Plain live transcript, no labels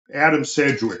Adam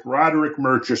Sedgwick, Roderick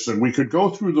Murchison. We could go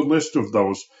through the list of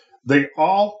those. They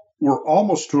all were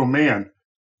almost to a man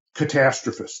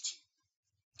catastrophists.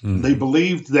 Mm-hmm. They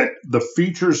believed that the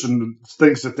features and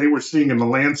things that they were seeing in the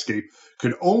landscape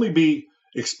could only be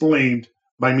explained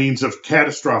by means of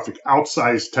catastrophic,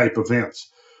 outsized type events.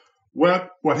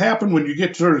 What happened when you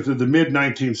get sort of to the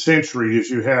mid-19th century is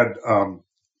you had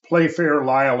Playfair,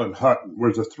 Lyell, and Hutton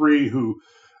were the three who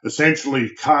essentially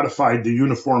codified the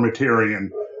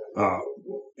uniformitarian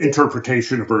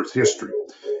interpretation of Earth history.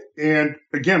 And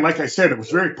again, like I said, it was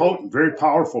very potent, very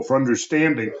powerful for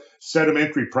understanding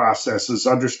sedimentary processes,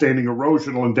 understanding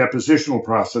erosional and depositional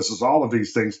processes, all of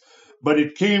these things. But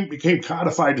it became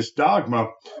codified as dogma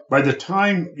by the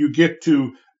time you get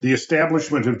to the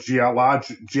establishment of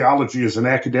geology as an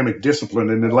academic discipline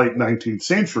in the late 19th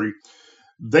century.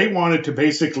 They wanted to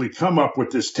basically come up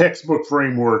with this textbook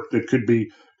framework that could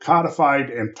be codified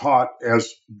and taught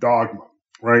as dogma,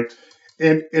 right?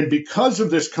 And because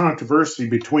of this controversy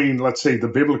between, let's say, the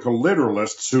biblical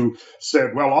literalists who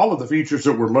said, well, all of the features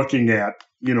that we're looking at,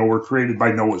 were created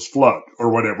by Noah's flood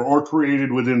or whatever, or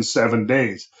created within 7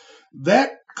 days.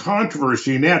 That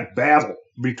controversy and that battle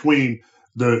between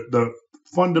the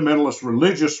fundamentalist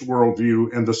religious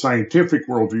worldview and the scientific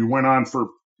worldview went on for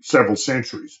several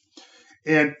centuries.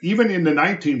 And even in the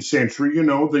 19th century,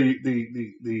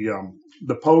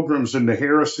 the pogroms and the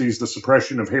heresies, the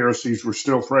suppression of heresies were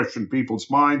still fresh in people's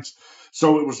minds.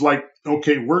 So it was like,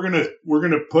 okay, we're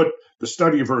gonna put the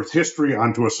study of Earth history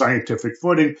onto a scientific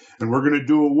footing, and we're gonna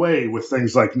do away with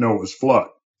things like Noah's flood,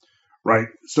 right?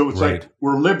 So it's like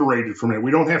we're liberated from it.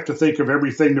 We don't have to think of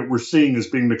everything that we're seeing as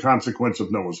being the consequence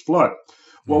of Noah's flood.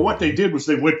 Well, what they did was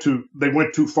they went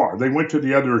too far. They went to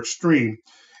the other extreme,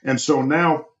 and so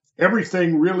now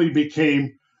everything really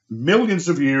became millions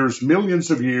of years,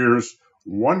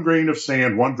 one grain of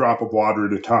sand, one drop of water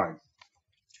at a time.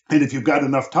 And if you've got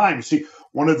enough time, you see,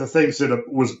 one of the things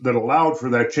that allowed for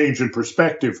that change in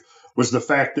perspective was the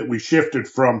fact that we shifted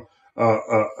from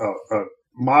a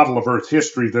model of Earth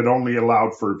history that only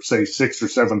allowed for, say, 6,000 or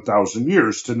 7,000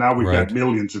 years to now we've got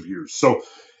millions of years. So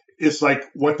it's like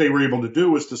what they were able to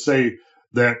do is to say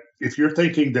that if you're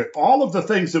thinking that all of the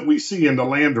things that we see in the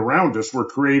land around us were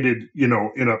created, in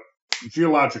a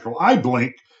geological eye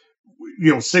blink,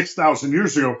 6,000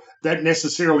 years ago, that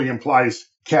necessarily implies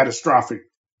catastrophic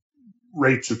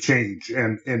rates of change.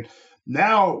 And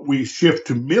now we shift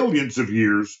to millions of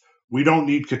years. We don't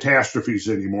need catastrophes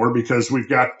anymore because we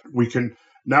can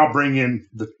now bring in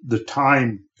the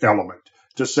time element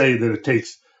to say that it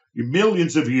takes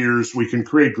millions of years. We can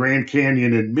create Grand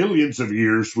Canyon in millions of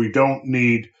years. We don't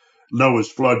need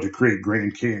Noah's flood to create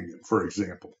Grand Canyon, for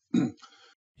example.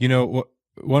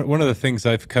 One of the things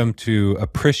I've come to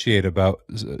appreciate about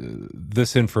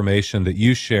this information that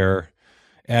you share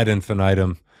ad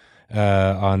infinitum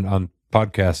on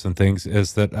podcasts and things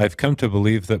is that I've come to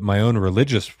believe that my own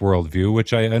religious worldview,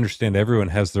 which I understand everyone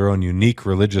has their own unique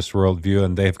religious worldview,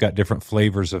 and they've got different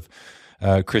flavors of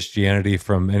Christianity,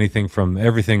 from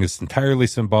everything is entirely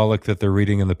symbolic that they're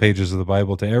reading in the pages of the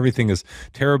Bible to everything is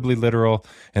terribly literal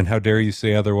and how dare you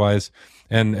say otherwise,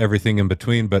 and everything in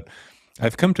between. But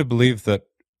I've come to believe that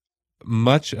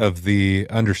much of the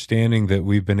understanding that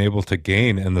we've been able to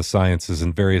gain in the sciences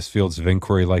in various fields of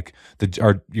inquiry, like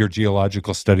your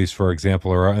geological studies, for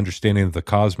example, or our understanding of the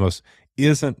cosmos,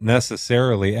 isn't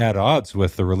necessarily at odds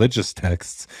with the religious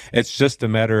texts. It's just a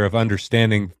matter of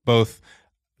understanding both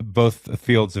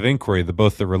fields of inquiry,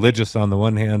 both the religious on the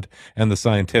one hand and the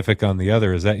scientific on the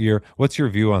other. What's your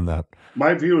view on that?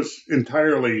 My view is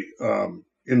entirely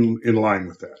in line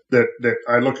with that. That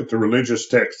I look at the religious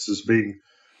texts as being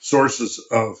sources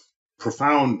of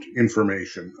profound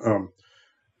information.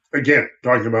 Again,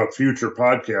 talking about future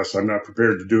podcasts, I'm not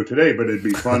prepared to do it today, but it'd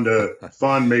be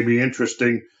fun, maybe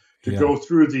interesting to go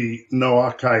through the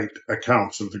Noahite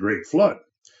accounts of the Great Flood.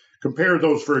 Compare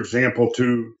those, for example,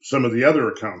 to some of the other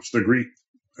accounts, the Greek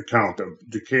account of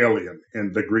Deucalion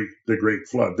and the Great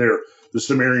Flood. There, the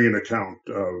Sumerian account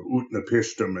of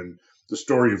Utnapishtim and the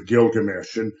story of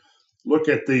Gilgamesh, and look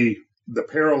at the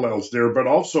parallels there, but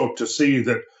also to see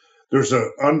that there's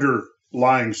an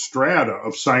underlying strata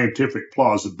of scientific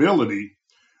plausibility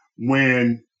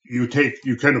when you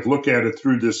kind of look at it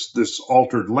through this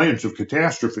altered lens of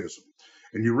catastrophism,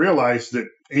 and you realize that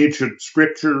ancient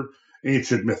scripture,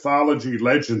 ancient mythology,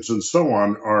 legends, and so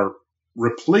on are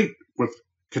replete with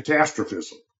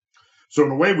catastrophism. So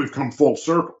in a way, we've come full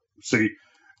circle. See,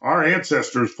 our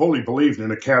ancestors fully believed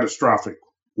in a catastrophic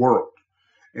world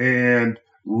and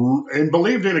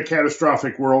believed in a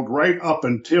catastrophic world right up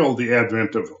until the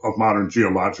advent of modern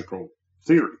geological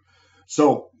theory.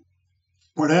 So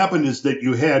what happened is that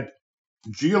you had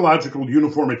geological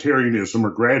uniformitarianism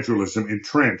or gradualism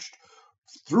entrenched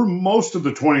through most of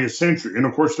the 20th century. And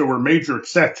of course, there were major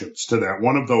exceptions to that.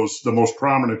 One of those, the most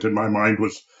prominent in my mind,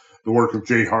 was the work of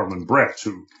J. Harlan Bretz,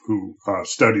 who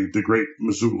studied the Great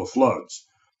Missoula floods,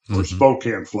 or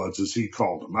Spokane floods, as he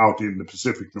called them, out in the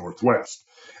Pacific Northwest.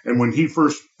 And when he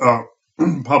first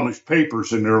published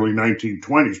papers in the early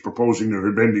 1920s proposing there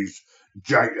had been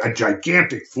a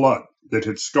gigantic flood that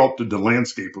had sculpted the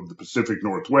landscape of the Pacific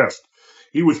Northwest,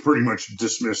 he was pretty much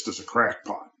dismissed as a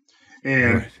crackpot.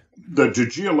 And the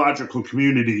geological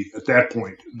community at that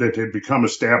point that had become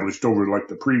established over like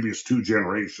the previous two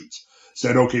generations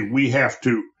said, okay, we have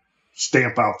to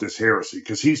stamp out this heresy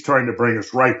because he's trying to bring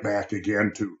us right back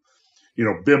again to,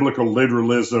 biblical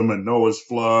literalism and Noah's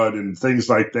flood and things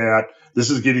like that. This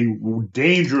is getting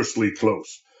dangerously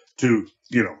close to,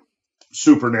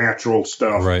 supernatural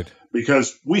stuff. Right.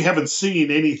 Because we haven't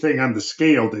seen anything on the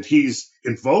scale that he's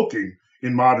invoking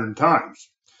in modern times.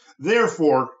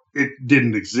 Therefore, it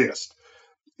didn't exist.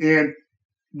 And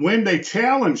when they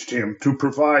challenged him to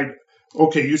provide,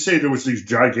 okay, you say there was these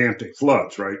gigantic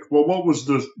floods, right? Well, what was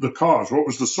the cause? What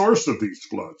was the source of these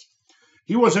floods?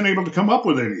 He wasn't able to come up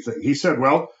with anything. He said,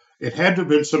 well, it had to have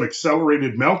been some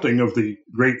accelerated melting of the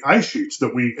great ice sheets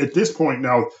that at this point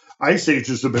now, ice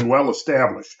ages have been well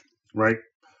established, right?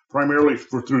 Primarily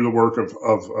through the work of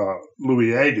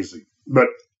Louis Agassiz. But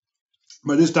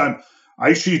by this time,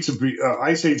 ice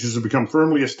ages have become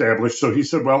firmly established. So he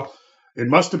said, well, it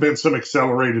must have been some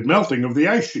accelerated melting of the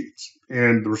ice sheets.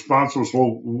 And the response was, well,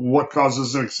 what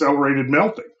causes an accelerated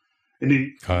melting? And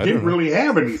he didn't really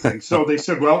have anything. So they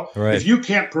said, well, if you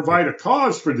can't provide a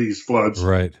cause for these floods,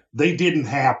 they didn't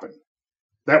happen.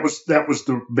 That was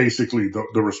basically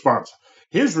the response.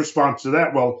 His response to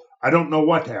that, well, I don't know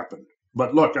what happened.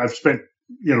 But look, I've spent,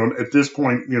 at this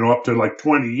point, up to like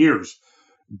 20 years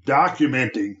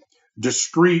documenting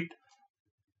discrete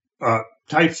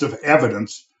types of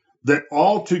evidence that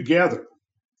all together,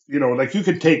 like you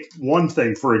could take one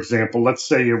thing, for example, let's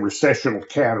say a recessional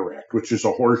cataract, which is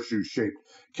a horseshoe-shaped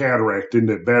cataract in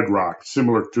the bedrock,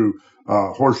 similar to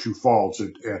Horseshoe Falls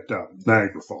at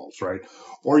Niagara Falls, right?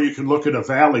 Or you can look at a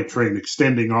valley train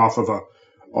extending off of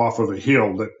a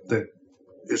hill that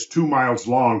is 2 miles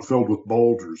long, filled with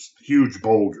boulders, huge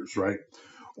boulders, right?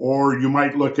 Or you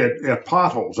might look at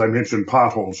potholes. I mentioned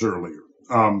potholes earlier.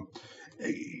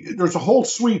 There's a whole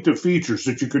suite of features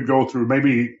that you could go through,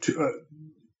 maybe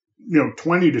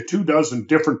 20 to 24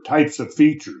 different types of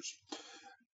features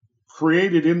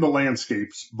created in the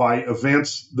landscapes by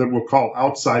events that we'll call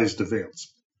outsized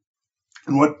events.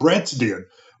 And what Bretz did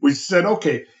was said,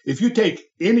 okay, if you take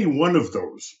any one of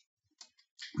those,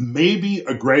 maybe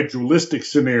a gradualistic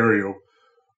scenario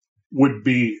would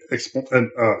be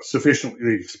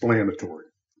sufficiently explanatory.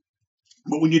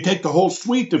 But when you take the whole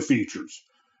suite of features,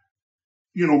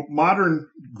 modern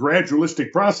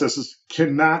gradualistic processes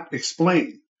cannot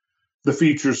explain the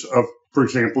features of, for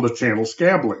example, the channel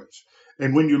scablands.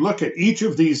 And when you look at each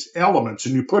of these elements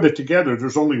and you put it together,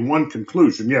 there's only one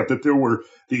conclusion, that there were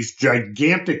these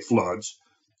gigantic floods,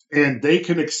 and they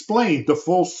can explain the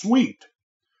full suite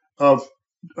of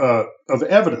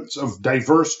evidence, of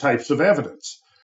diverse types of evidence.